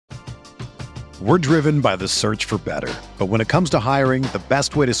We're driven by the search for better. But when it comes to hiring, the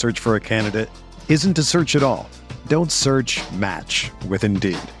best way to search for a candidate isn't to search at all. Don't search, match with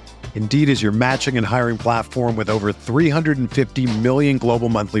Indeed. Indeed is your matching and hiring platform with over 350 million global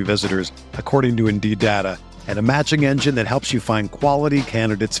monthly visitors, according to Indeed data, and a matching engine that helps you find quality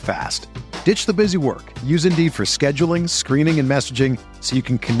candidates fast. Ditch the busy work. Use Indeed for scheduling, screening, and messaging so you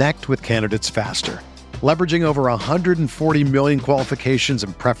can connect with candidates faster. Leveraging over 140 million qualifications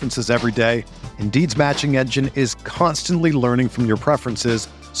and preferences every day, Indeed's matching engine is constantly learning from your preferences,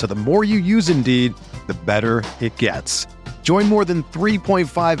 so the more you use Indeed, the better it gets. Join more than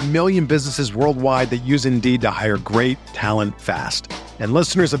 3.5 million businesses worldwide that use Indeed to hire great talent fast. And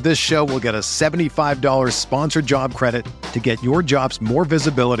listeners of this show will get a $75 sponsored job credit to get your jobs more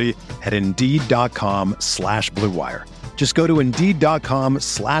visibility at Indeed.com/Blue Wire. Just go to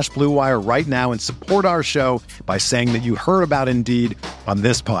Indeed.com/Blue Wire right now and support our show by saying that you heard about Indeed on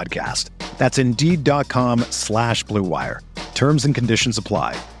this podcast. That's Indeed.com/Blue Wire. Terms and conditions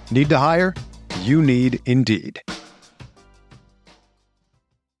apply. Need to hire? You need Indeed.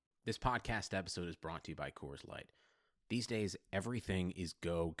 This podcast episode is brought to you by Coors Light. These days, everything is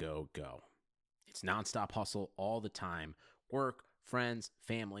go, go, go. It's nonstop hustle all the time. Work, friends,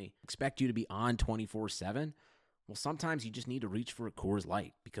 family, expect you to be on 24/7. Well, sometimes you just need to reach for a Coors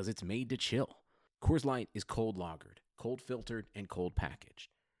Light because it's made to chill. Coors Light is cold lagered, cold filtered, and cold packaged.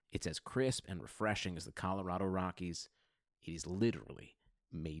 It's as crisp and refreshing as the Colorado Rockies. It is literally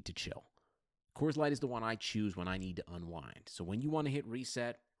made to chill. Coors Light is the one I choose when I need to unwind. So when you want to hit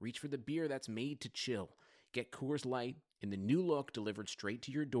reset, reach for the beer that's made to chill. Get Coors Light in the new look delivered straight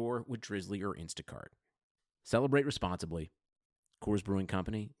to your door with Drizzly or Instacart. Celebrate responsibly. Coors Brewing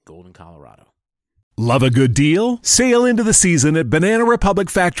Company, Golden, Colorado. Love a good deal? Sail into the season at Banana Republic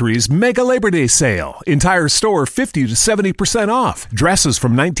Factory's Mega Labor Day Sale. Entire store 50 to 70% off. Dresses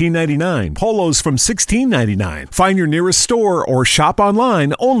from $19.99. Polos from $16.99. Find your nearest store or shop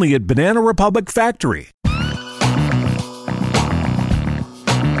online only at Banana Republic Factory.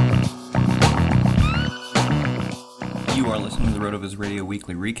 You are listening to the RotoViz Radio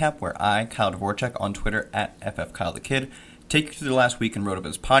Weekly Recap, where I, Kyle Dvorak, on Twitter at FFKyleTheKid, take you through the last week in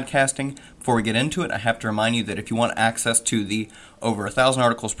RotoViz podcasting. Before we get into it, I have to remind you that if you want access to the over 1,000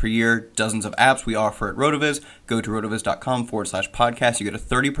 articles per year, dozens of apps we offer at RotoViz, go to rotoviz.com/podcast. You get a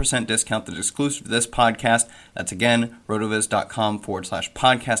 30% discount that is exclusive to this podcast. That's again,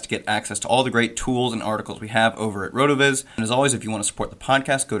 rotoviz.com/podcast to get access to all the great tools and articles we have over at RotoViz. And as always, if you want to support the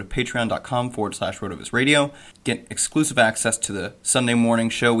podcast, go to patreon.com/RotoVizRadio. Get exclusive access to the Sunday morning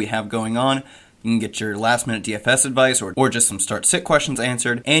show we have going on. You can get your last-minute DFS advice or just some start-sit questions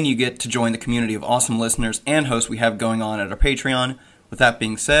answered, and you get to join the community of awesome listeners and hosts we have going on at our Patreon. With that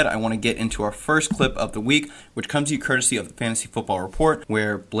being said, I want to get into our first clip of the week, which comes to you courtesy of the Fantasy Football Report,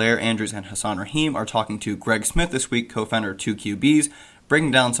 where Blair Andrews and Hassan Rahim are talking to Greg Smith this week, co-founder of 2QBs, breaking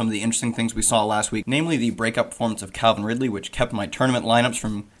down some of the interesting things we saw last week, namely the breakout performance of Calvin Ridley, which kept my tournament lineups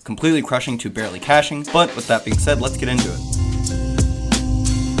from completely crushing to barely cashing. But with that being said, let's get into it.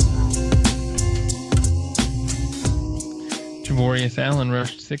 Javorius Allen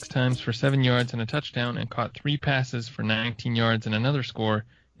rushed 6 times for 7 yards and a touchdown and caught 3 passes for 19 yards and another score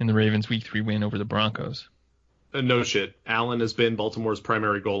in the Ravens' Week 3 win over the Broncos. No shit. Allen has been Baltimore's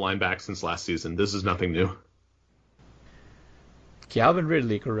primary goal line back since last season. This is nothing new. Calvin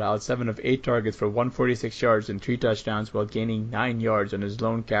Ridley corralled 7 of 8 targets for 146 yards and 3 touchdowns while gaining 9 yards on his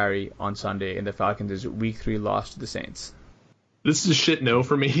lone carry on Sunday in the Falcons' Week 3 loss to the Saints. This is a shit no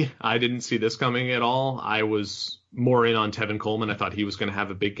for me. I didn't see this coming at all. I was more in on Tevin Coleman. I thought he was going to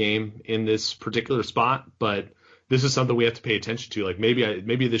have a big game in this particular spot, but this is something we have to pay attention to. Like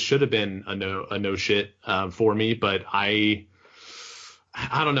maybe this should have been a no shit for me, but I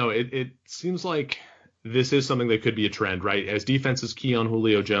don't know. It seems like this is something that could be a trend, right? As defenses key on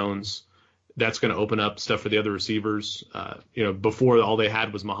Julio Jones, that's going to open up stuff for the other receivers. Before all they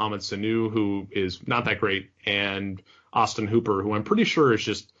had was Mohamed Sanu, who is not that great, and Austin Hooper, who I'm pretty sure is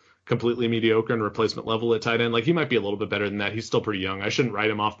just completely mediocre and replacement level at tight end. Like, he might be a little bit better than that. He's still pretty young. I shouldn't write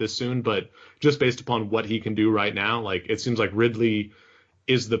him off this soon, but just based upon what he can do right now, like, it seems like Ridley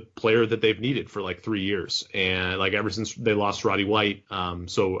is the player that they've needed for like 3 years, and like ever since they lost Roddy White.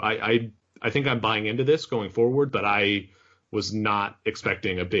 So I think I'm buying into this going forward, but I was not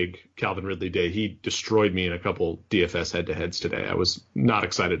expecting a big Calvin Ridley day. He destroyed me in a couple DFS head-to-heads today. I was not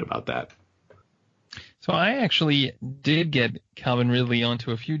excited about that. So I actually did get Calvin Ridley onto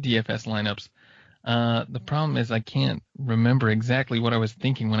a few DFS lineups. The problem is I can't remember exactly what I was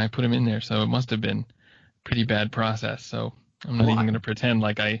thinking when I put him in there, so it must have been a pretty bad process. So I'm not even going to pretend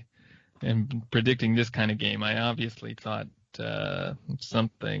like I am predicting this kind of game. I obviously thought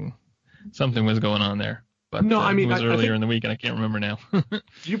something something was going on there. But no, I mean, it was earlier think in the week, and I can't remember now.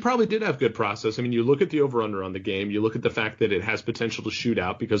 you probably did have good process. I mean, you look at the over-under on the game. You look at the fact that it has potential to shoot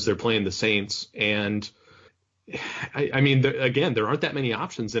out because they're playing the Saints. And, I mean, again, there aren't that many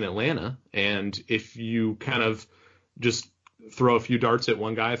options in Atlanta. And if you kind of just throw a few darts at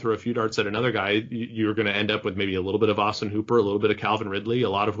one guy, throw a few darts at another guy, you're going to end up with maybe a little bit of Austin Hooper, a little bit of Calvin Ridley, a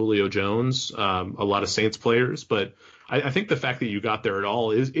lot of Julio Jones, a lot of Saints players. But I think the fact that you got there at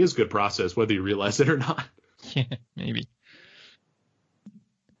all is good process, whether you realize it or not. Yeah, maybe.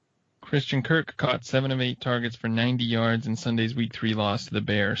 Christian Kirk caught 7 of 8 targets for 90 yards in Sunday's Week 3 loss to the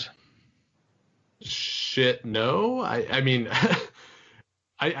Bears. Shit, no. I mean,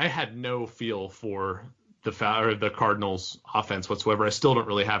 I had no feel for the Cardinals offense whatsoever. I still don't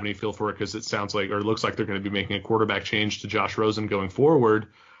really have any feel for it because it sounds like, or it looks like they're going to be making a quarterback change to Josh Rosen going forward.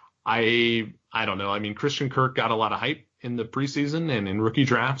 I don't know. I mean, Christian Kirk got a lot of hype in the preseason and in rookie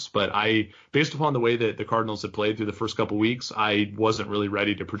drafts, but based upon the way that the Cardinals had played through the first couple weeks, I wasn't really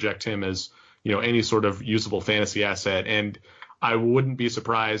ready to project him as, any sort of usable fantasy asset. And I wouldn't be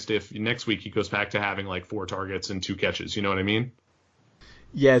surprised if next week he goes back to having like 4 targets and 2 catches. You know what I mean?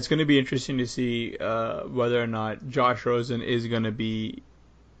 Yeah, it's going to be interesting to see whether or not Josh Rosen is going to be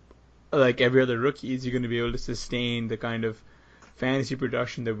like every other rookie. Is he going to be able to sustain the kind of fantasy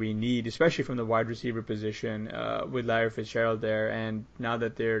production that we need, especially from the wide receiver position with Larry Fitzgerald there, and now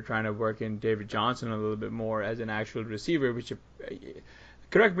that they're trying to work in David Johnson a little bit more as an actual receiver, which,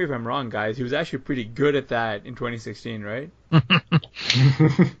 correct me if I'm wrong, guys, he was actually pretty good at that in 2016, right?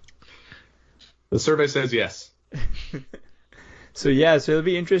 The survey says yes. So it'll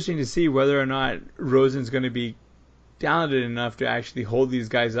be interesting to see whether or not Rosen's going to be talented enough to actually hold these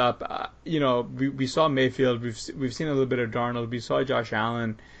guys up. We saw Mayfield, we've seen a little bit of Darnold, we saw Josh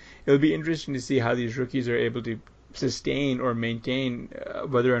Allen. It'll be interesting to see how these rookies are able to sustain or maintain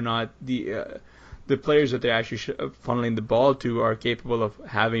whether or not the players that they're actually funneling the ball to are capable of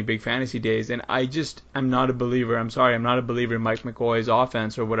having big fantasy days. And I'm not a believer. I'm sorry, I'm not a believer in Mike McCoy's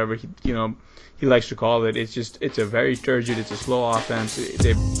offense or whatever he likes to call it. It's a very turgid, it's a slow offense.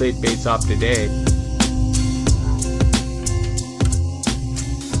 They played Bates up today.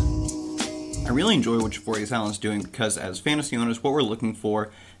 I really enjoy what Javorius Allen's doing because as fantasy owners, what we're looking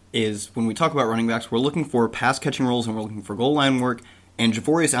for is when we talk about running backs, we're looking for pass catching roles and we're looking for goal line work. And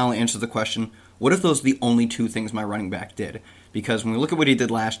Javorius Allen answers the question, what if those are the only 2 things my running back did? Because when we look at what he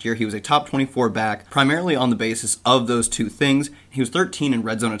did last year, he was a top 24 back, primarily on the basis of those 2 things. He was 13 in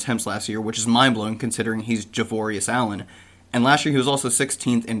red zone attempts last year, which is mind-blowing considering he's Javorius Allen. And last year he was also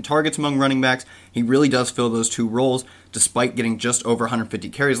 16th in targets among running backs. He really does fill those 2 roles, despite getting just over 150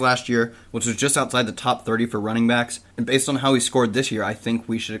 carries last year, which was just outside the top 30 for running backs. And based on how he scored this year, I think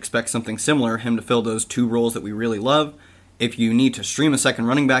we should expect something similar, him to fill those 2 roles that we really love. If you need to stream a second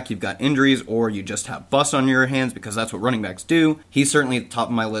running back, you've got injuries, or you just have bust on your hands because that's what running backs do, he's certainly at the top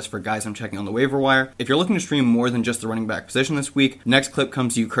of my list for guys I'm checking on the waiver wire. If you're looking to stream more than just the running back position this week, next clip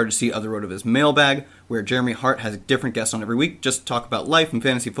comes to you courtesy of the RotoViz mailbag, where Jeremy Hart has different guests on every week just to talk about life and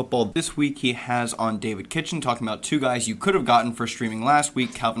fantasy football. This week he has on David Kitchen talking about 2 guys you could have gotten for streaming last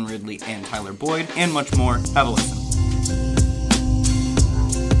week, Calvin Ridley and Tyler Boyd, and much more. Have a listen.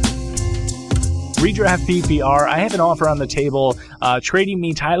 Redraft PPR, I have an offer on the table, trading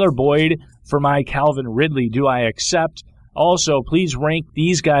me Tyler Boyd for my Calvin Ridley. Do I accept? Also, please rank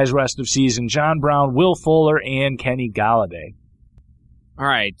these guys rest of season: John Brown, Will Fuller, and Kenny Galladay. All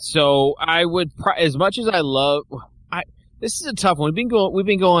right, so I would, as much as I love, this is a tough one. We've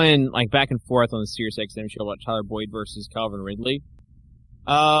been going like back and forth on the SiriusXM show about Tyler Boyd versus Calvin Ridley.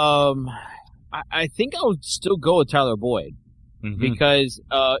 I think I would still go with Tyler Boyd. Mm-hmm. Because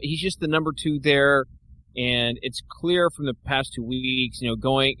he's just the number 2 there, and it's clear from the past 2 weeks,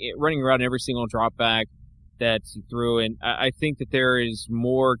 running around every single drop back that he threw, and I think that there's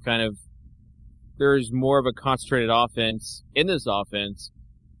more of a concentrated offense in this offense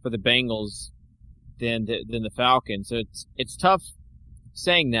for the Bengals than the Falcons. So it's tough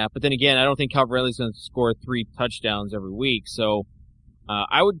saying that, but then again, I don't think Calvin Ridley's going to score 3 touchdowns every week, so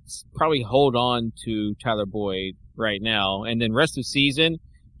I would probably hold on to Tyler Boyd right now, and then rest of season,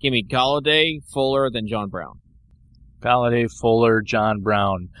 give me Galladay, Fuller, then John Brown. Galladay, Fuller, John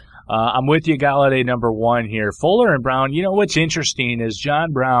Brown. I'm with you, Galladay number 1 here. Fuller and Brown, what's interesting is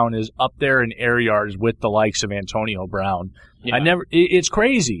John Brown is up there in air yards with the likes of Antonio Brown. Yeah. It's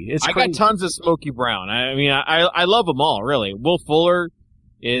crazy. I got tons of Smokey Brown. I mean, I love them all, really. Will Fuller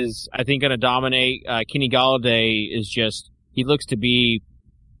is, I think, going to dominate. Kenny Galladay is just, he looks to be,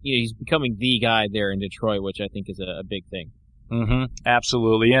 he's becoming the guy there in Detroit, which I think is a big thing.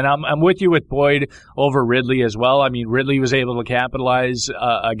 Absolutely. And I'm with you with Boyd over Ridley as well. I mean, Ridley was able to capitalize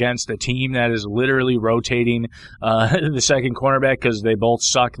against a team that is literally rotating the second cornerback because they both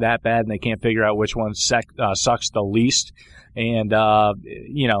suck that bad and they can't figure out which one sucks the least. And,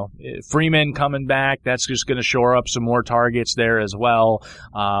 Freeman coming back, that's just going to shore up some more targets there as well.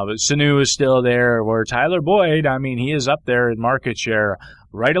 Sanu is still there, where Tyler Boyd, I mean, he is up there in market share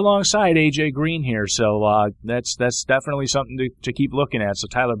right alongside A.J. Green here. So that's definitely something to keep looking at. So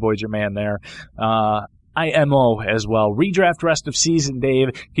Tyler Boyd's your man there. IMO as well. Redraft rest of season, Dave.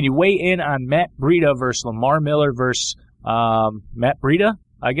 Can you weigh in on Matt Breida versus Lamar Miller versus Matt Breida?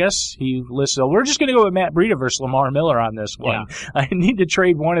 I guess he lists. So we're just going to go with Matt Breida versus Lamar Miller on this one. Yeah. I need to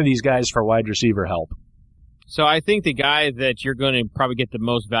trade one of these guys for wide receiver help. So I think the guy that you're going to probably get the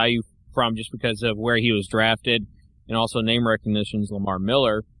most value from just because of where he was drafted and also name recognition is Lamar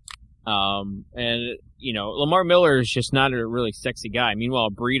Miller. Lamar Miller is just not a really sexy guy.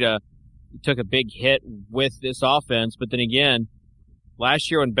 Meanwhile, Breida took a big hit with this offense, but then again, last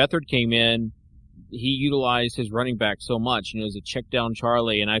year when Beathard came in, he utilized his running back so much, as a check down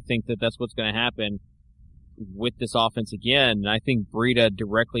Charlie, and I think that that's what's going to happen with this offense again. And I think Breida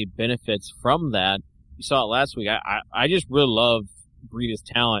directly benefits from that. You saw it last week. I just really love Breida's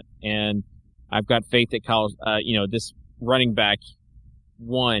talent, and I've got faith that this running back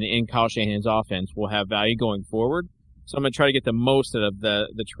one in Kyle Shanahan's offense will have value going forward. So I'm going to try to get the most out of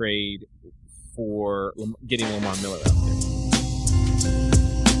the trade for getting Lamar Miller out there.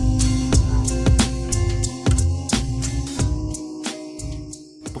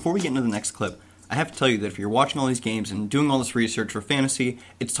 Before we get into the next clip, I have to tell you that if you're watching all these games and doing all this research for fantasy,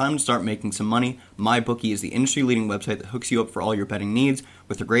 it's time to start making some money. MyBookie is the industry-leading website that hooks you up for all your betting needs.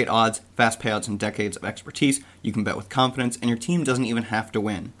 With their great odds, fast payouts, and decades of expertise, you can bet with confidence, and your team doesn't even have to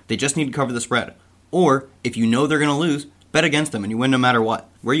win. They just need to cover the spread. Or, if you know they're going to lose, bet against them and you win no matter what.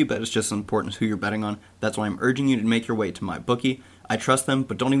 Where you bet is just as important as who you're betting on. That's why I'm urging you to make your way to MyBookie. I trust them,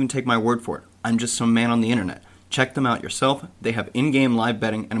 but don't even take my word for it. I'm just some man on the internet. Check them out yourself. They have in-game live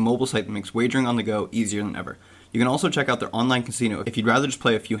betting and a mobile site that makes wagering on the go easier than ever. You can also check out their online casino if you'd rather just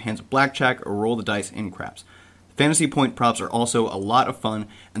play a few hands of blackjack or roll the dice in craps. Fantasy point props are also a lot of fun,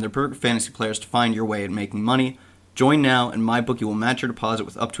 and they're perfect fantasy players to find your way at making money. Join now, and MyBookie will match your deposit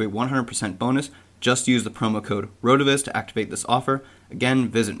with up to a 100% bonus. Just use the promo code RotoViz to activate this offer. Again,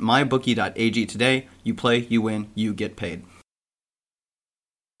 visit mybookie.ag today. You play, you win, you get paid.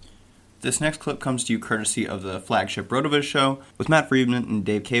 This next clip comes to you courtesy of the flagship RotoViz show, with Matt Friedman and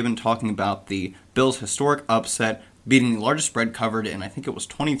Dave Caven talking about the Bills' historic upset, beating the largest spread covered in, I think it was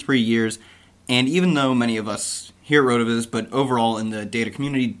 23 years. And even though many of us here at RotoViz, but overall in the data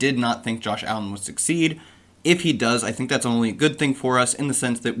community, did not think Josh Allen would succeed, if he does, I think that's only a good thing for us in the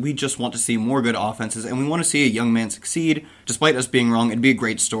sense that we just want to see more good offenses, and we want to see a young man succeed. Despite us being wrong, it'd be a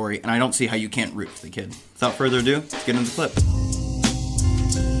great story, and I don't see how you can't root for the kid. Without further ado, let's get into the clip.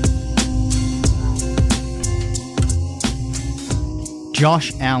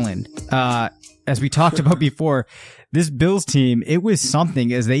 Josh Allen, as we talked about before, this Bills team, it was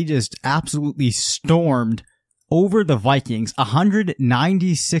something as they just absolutely stormed over the Vikings,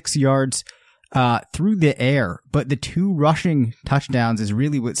 196 yards through the air, but the 2 rushing touchdowns is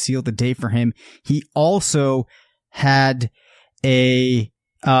really what sealed the day for him. He also had a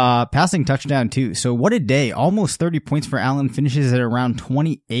passing touchdown too. So what a day. Almost 30 points for Allen, finishes at around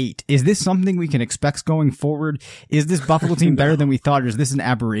 28. Is this something we can expect going forward? Is this Buffalo team better than we thought, or is this an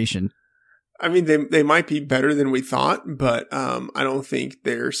aberration? I mean, they might be better than we thought, but I don't think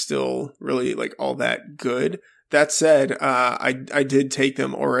they're still really like all that good. That said, I did take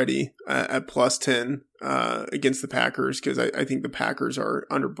them already at plus 10 against the Packers because I think the Packers are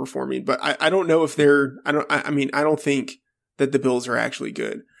underperforming. But I don't know if they're I don't think that the Bills are actually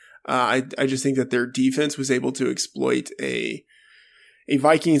good. I just think that their defense was able to exploit a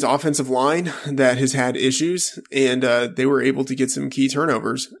Vikings offensive line that has had issues, and they were able to get some key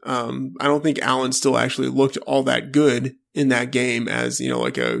turnovers. I don't think Allen still actually looked all that good in that game as,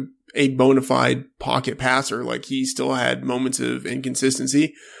 like a bona fide pocket passer. Like, he still had moments of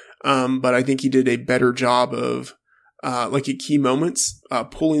inconsistency. But I think he did a better job of, at key moments,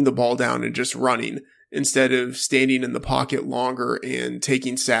 pulling the ball down and just running instead of standing in the pocket longer and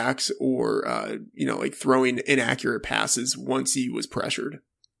taking sacks or, throwing inaccurate passes once he was pressured.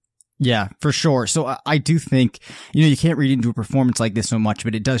 Yeah, for sure. So I do think, you can't read into a performance like this so much,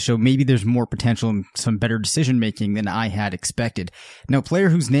 but it does show maybe there's more potential and some better decision making than I had expected. Now, a player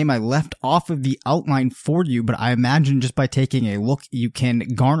whose name I left off of the outline for you, but I imagine just by taking a look, you can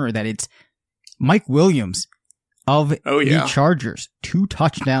garner that it's Mike Williams. of the Chargers. 2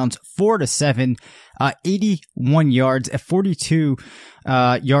 touchdowns, 4-7, 81 yards, a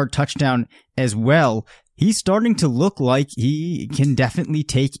 42-yard touchdown as well. He's starting to look like he can definitely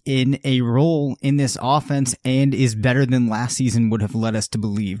take in a role in this offense and is better than last season would have led us to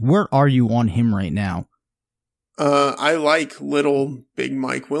believe. Where are you on him right now? I like little Big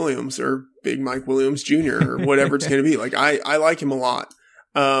Mike Williams or Big Mike Williams Jr. or whatever it's going to be. Like, I like him a lot.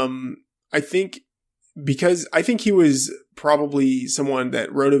 I think he was probably someone that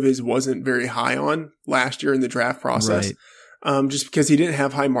RotoViz wasn't very high on last year in the draft process. Right. Just because he didn't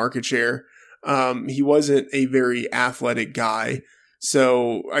have high market share. He wasn't a very athletic guy.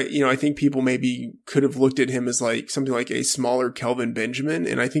 So I think people maybe could have looked at him as like something like a smaller Kelvin Benjamin.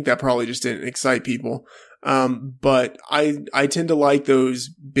 And I think that probably just didn't excite people. But I tend to like those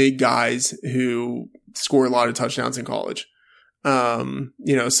big guys who score a lot of touchdowns in college.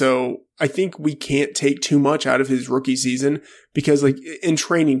 So I think we can't take too much out of his rookie season because like in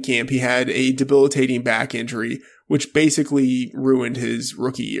training camp, he had a debilitating back injury, which basically ruined his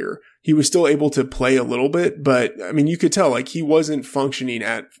rookie year. He was still able to play a little bit, but I mean, you could tell like he wasn't functioning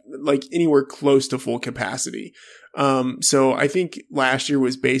at like anywhere close to full capacity. So I think last year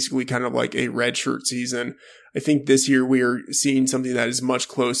was basically kind of like a redshirt season. I think this year we are seeing something that is much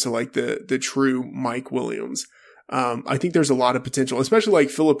close to like the true Mike Williams. I think there's a lot of potential, especially like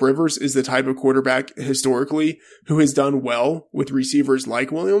Phillip Rivers is the type of quarterback historically who has done well with receivers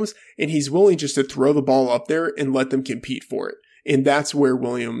like Williams, and he's willing just to throw the ball up there and let them compete for it. And that's where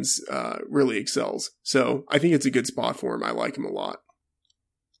Williams really excels. So I think it's a good spot for him. I like him a lot.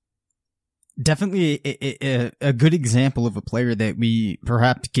 Definitely a good example of a player that we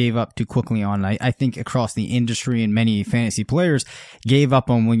perhaps gave up too quickly on. I think across the industry and many fantasy players gave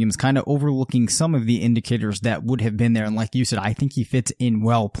up on Williams, kind of overlooking some of the indicators that would have been there. And like you said, I think he fits in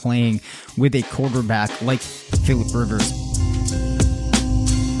well playing with a quarterback like Phillip Rivers.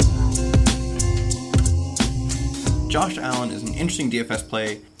 Josh Allen is an interesting DFS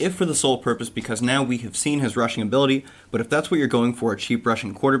play, if for the sole purpose because now we have seen his rushing ability, but if that's what you're going for, a cheap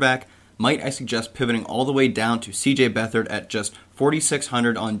rushing quarterback, might I suggest pivoting all the way down to CJ Beathard at just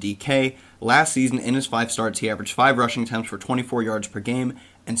 4,600 on DK. Last season, in his 5 starts, he averaged 5 rushing attempts for 24 yards per game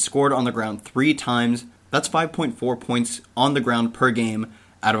and scored on the ground 3 times. That's 5.4 points on the ground per game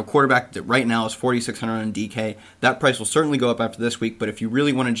out of a quarterback that right now is 4,600 on DK. That price will certainly go up after this week, but if you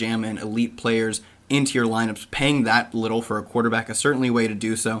really want to jam in elite players into your lineups, paying that little for a quarterback is certainly a way to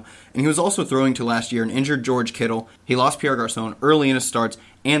do so. And he was also throwing to last year an injured George Kittle. He lost Pierre Garçon early in his starts,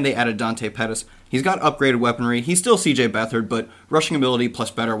 and they added Dante Pettis. He's got upgraded weaponry. He's still CJ Beathard, but rushing ability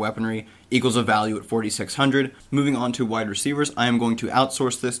plus better weaponry equals a value at 4,600. Moving on to wide receivers, I am going to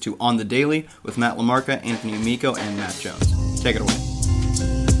outsource this to On the Daily with Matt LaMarca, Anthony Amico, and Matt Jones. Take it away.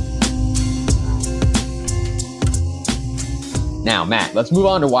 Now, Matt, let's move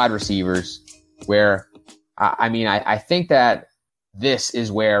on to wide receivers, where, I think that this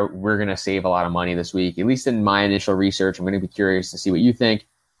is where we're going to save a lot of money this week, at least in my initial research. I'm going to be curious to see what you think.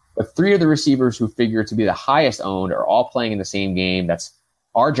 But 3 of the receivers who figure to be the highest owned are all playing in the same game. That's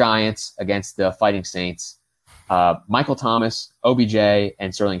our Giants against the Fighting Saints. Michael Thomas, OBJ,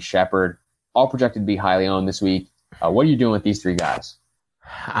 and Sterling Shepard, all projected to be highly owned this week. What are you doing with these 3 guys?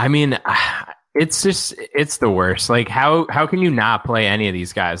 I mean, it's the worst. Like, how can you not play any of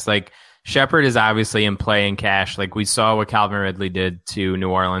these guys? Like, Shepard is obviously in play in cash. Like, we saw what Calvin Ridley did to New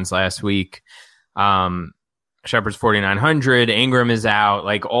Orleans last week. Shepard's 4,900. Ingram is out.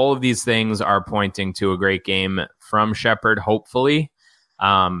 Like, all of these things are pointing to a great game from Shepard, hopefully,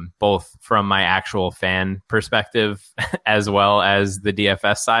 both from my actual fan perspective as well as the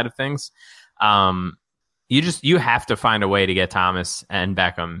DFS side of things. You have to find a way to get Thomas and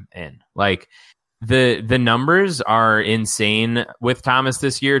Beckham in. Like, the numbers are insane with Thomas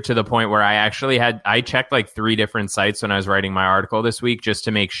this year, to the point where I checked like 3 different sites when I was writing my article this week just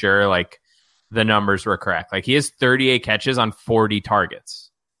to make sure like the numbers were correct. Like, he has 38 catches on 40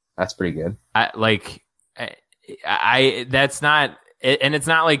 targets. That's pretty good. That's not, and it's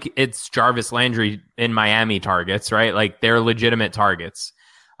not like it's Jarvis Landry in Miami targets, right? Like, they're legitimate targets.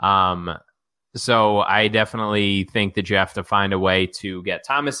 So I definitely think that you have to find a way to get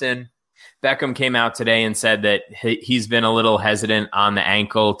Thomas in. Beckham came out today and said that he's been a little hesitant on the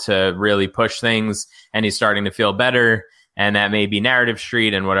ankle to really push things, and he's starting to feel better, and that may be Narrative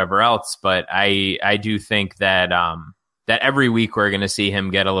Street and whatever else. But I do think that that every week we're going to see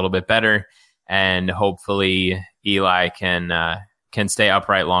him get a little bit better, and hopefully Eli can stay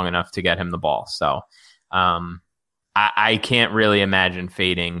upright long enough to get him the ball. So I can't really imagine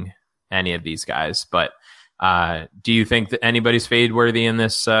fading any of these guys. But do you think that anybody's fade worthy in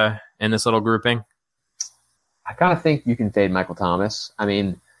this little grouping? I kind of think you can fade Michael Thomas. I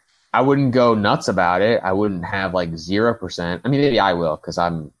mean, I wouldn't go nuts about it. I wouldn't have like 0%. I mean, maybe I will because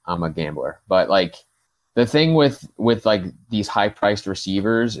I'm a gambler. But like the thing with like these high priced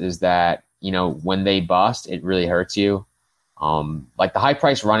receivers is that, you know, when they bust, it really hurts you. Like the high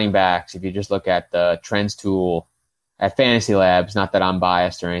priced running backs, if you just look at the trends tool at Fantasy Labs, not that I'm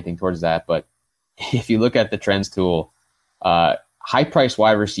biased or anything towards that, but if you look at the trends tool, high priced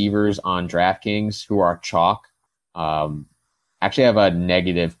wide receivers on DraftKings who are chalk, actually have a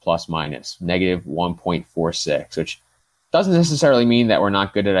negative plus minus, negative 1.46, which doesn't necessarily mean that we're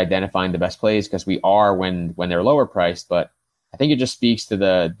not good at identifying the best plays, because we are when they're lower priced, but I think it just speaks to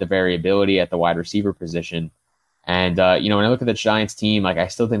the variability at the wide receiver position. And, you know, when I look at the Giants team, like I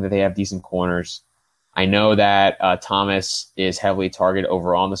still think that they have decent corners. I know that Thomas is heavily targeted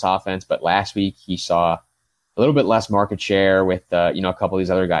overall in this offense, but last week he saw a little bit less market share with, you know, a couple of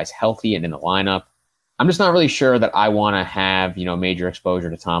these other guys healthy and in the lineup. I'm just not really sure that I want to have, you know, major exposure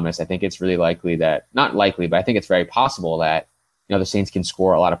to Thomas. I think it's really likely that, not likely, but I think it's very possible that, you know, the Saints can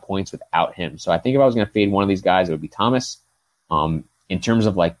score a lot of points without him. So I think if I was going to fade one of these guys, it would be Thomas. In terms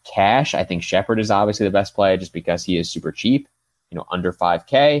of like cash, I think Shepard is obviously the best play just because he is super cheap, you know, under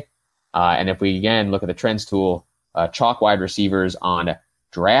 5K. And if we again look at the trends tool, chalk wide receivers on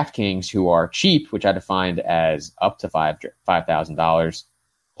DraftKings who are cheap, which I defined as up to $5,000,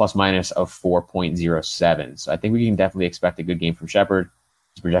 plus minus of 4.07. So I think we can definitely expect a good game from Shepard.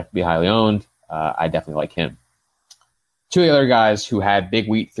 He's projected to be highly owned. I definitely like him. Two of the other guys who had big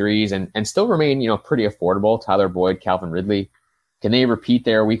week threes and still remain, you know, pretty affordable, Tyler Boyd, Calvin Ridley. Can they repeat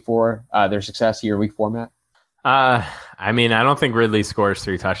their week four, their success here in week four, Matt? I mean, I don't think Ridley scores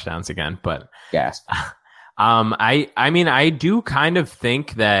 3 touchdowns again, but gasp. I mean, I do kind of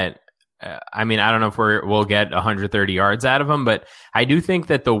think that, I mean, I don't know if we'll get 130 yards out of him, but I do think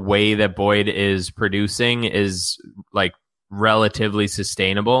that the way that Boyd is producing is like relatively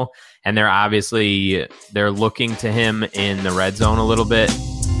sustainable. And they're looking to him in the red zone a little bit.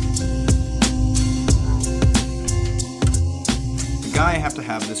 Guy I have to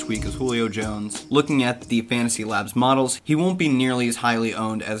have this week is Julio Jones. Looking at the Fantasy Labs models, he won't be nearly as highly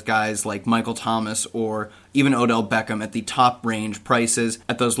owned as guys like Michael Thomas or even Odell Beckham at the top range prices.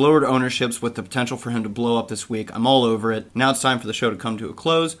 At those lowered ownerships with the potential for him to blow up this week, I'm all over it. Now it's time for the show to come to a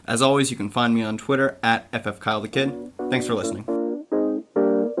close. As always, you can find me on Twitter at FFKyleTheKid. Thanks for listening.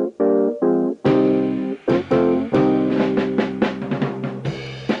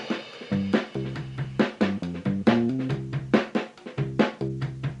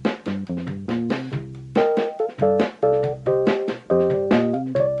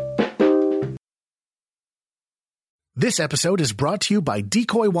 This episode is brought to you by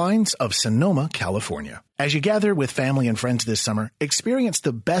Decoy Wines of Sonoma, California. As you gather with family and friends this summer, experience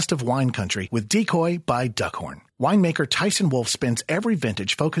the best of wine country with Decoy by Duckhorn. Winemaker Tyson Wolf spends every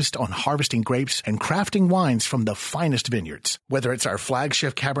vintage focused on harvesting grapes and crafting wines from the finest vineyards. Whether it's our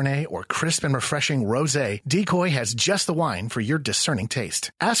flagship Cabernet or crisp and refreshing Rosé, Decoy has just the wine for your discerning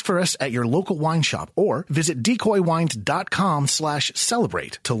taste. Ask for us at your local wine shop or visit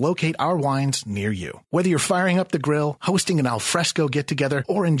decoywines.com/celebrate to locate our wines near you. Whether you're firing up the grill, hosting an alfresco get-together,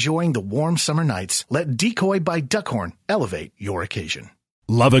 or enjoying the warm summer nights, let Decoy by Duckhorn elevate your occasion.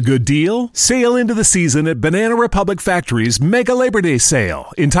 Love a good deal? Sail into the season at Banana Republic Factory's Mega Labor Day Sale.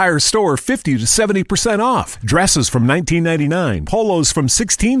 Entire store 50 to 70% off. Dresses from $19.99. Polos from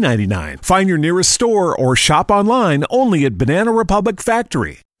 $16.99. Find your nearest store or shop online only at Banana Republic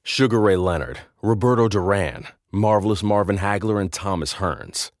Factory. Sugar Ray Leonard, Roberto Duran, Marvelous Marvin Hagler, and Thomas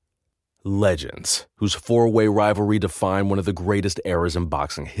Hearns. Legends, whose four-way rivalry defined one of the greatest eras in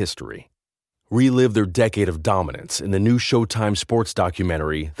boxing history. Relive their decade of dominance in the new Showtime sports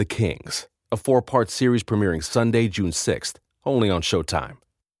documentary, The Kings, a 4-part series premiering Sunday, June 6th, only on Showtime.